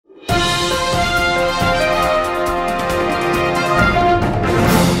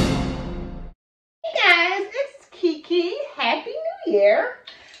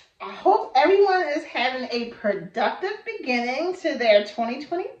a productive beginning to their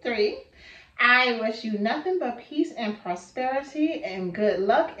 2023. I wish you nothing but peace and prosperity and good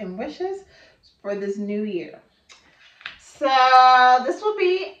luck and wishes for this new year. So this will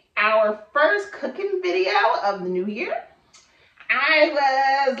be our first cooking video of the new year.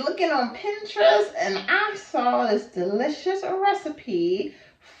 I was looking on Pinterest and I saw this delicious recipe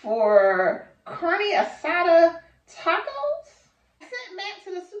for carne asada tacos. I sent Matt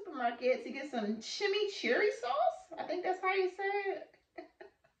to the supermarket to get some chimichurri sauce. I think that's how you say it.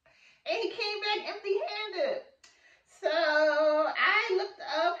 And he came back empty-handed. So I looked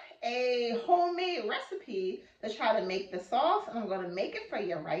up a homemade recipe to try to make the sauce, and I'm going to make it for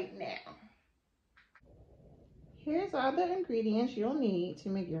you right now. Here's all the ingredients you'll need to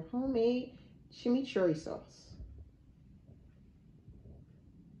make your homemade chimichurri sauce.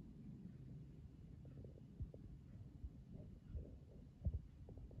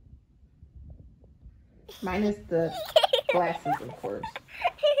 Minus the glasses, of course.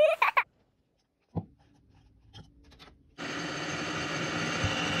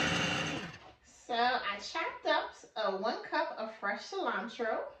 So I chopped up 1 cup of fresh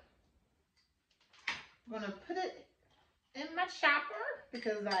cilantro. I'm going to put it in my chopper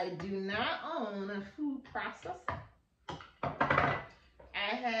because I do not own a food processor.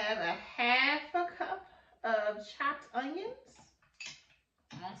 I have a half a cup of chopped onions.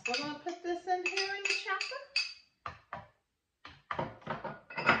 I'm also going to put this in here in the chopper.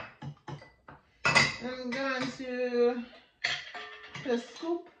 I'm going to put a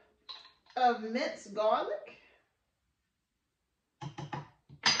scoop of minced garlic.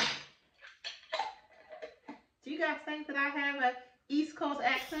 Do you guys think that I have an East Coast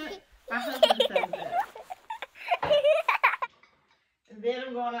accent? My husband says that. And then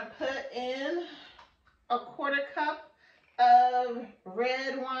I'm going to put in a 1/4 cup of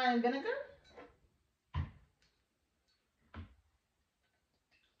red wine vinegar.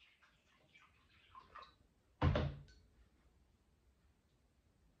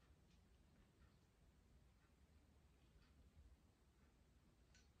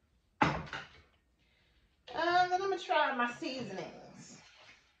 Then I'm going to try my seasonings.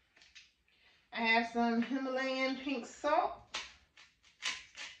 I have some Himalayan pink salt.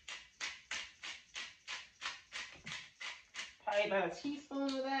 Probably about a teaspoon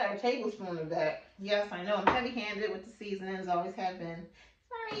of that or a tablespoon of that. Yes, I know I'm heavy-handed with the seasonings, always have been.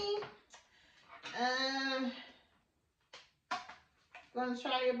 Sorry. Going to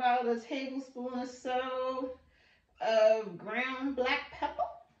try about a tablespoon or so of ground black pepper.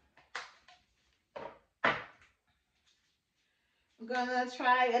 I'm going to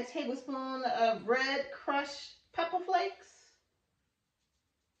try a tablespoon of red crushed pepper flakes.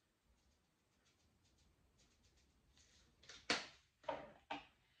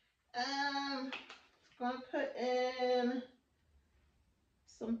 Going to put in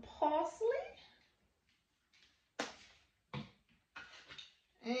some parsley.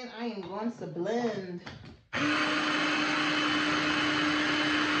 And I am going to blend.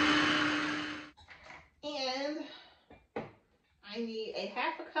 And I need a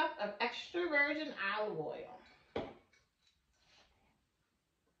half a cup of extra virgin olive oil.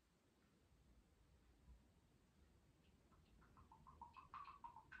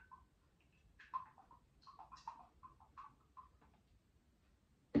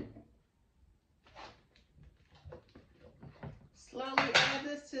 Slowly add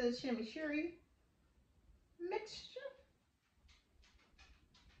this to the chimichurri mixture.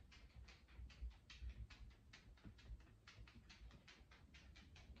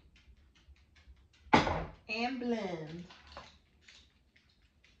 And blend.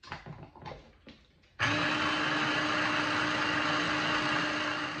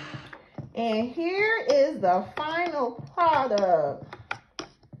 And here is the final product.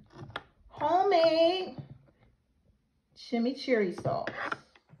 Homemade chimichurri sauce.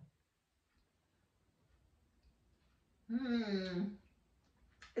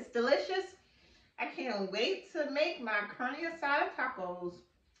 It's delicious. I can't wait to make my carne asada tacos.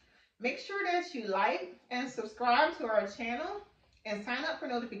 Make sure that you like and subscribe to our channel and sign up for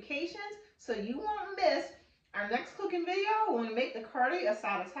notifications so you won't miss our next cooking video when we make the carne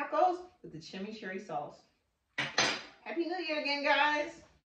asada tacos with the chimichurri sauce. Happy New Year again, guys.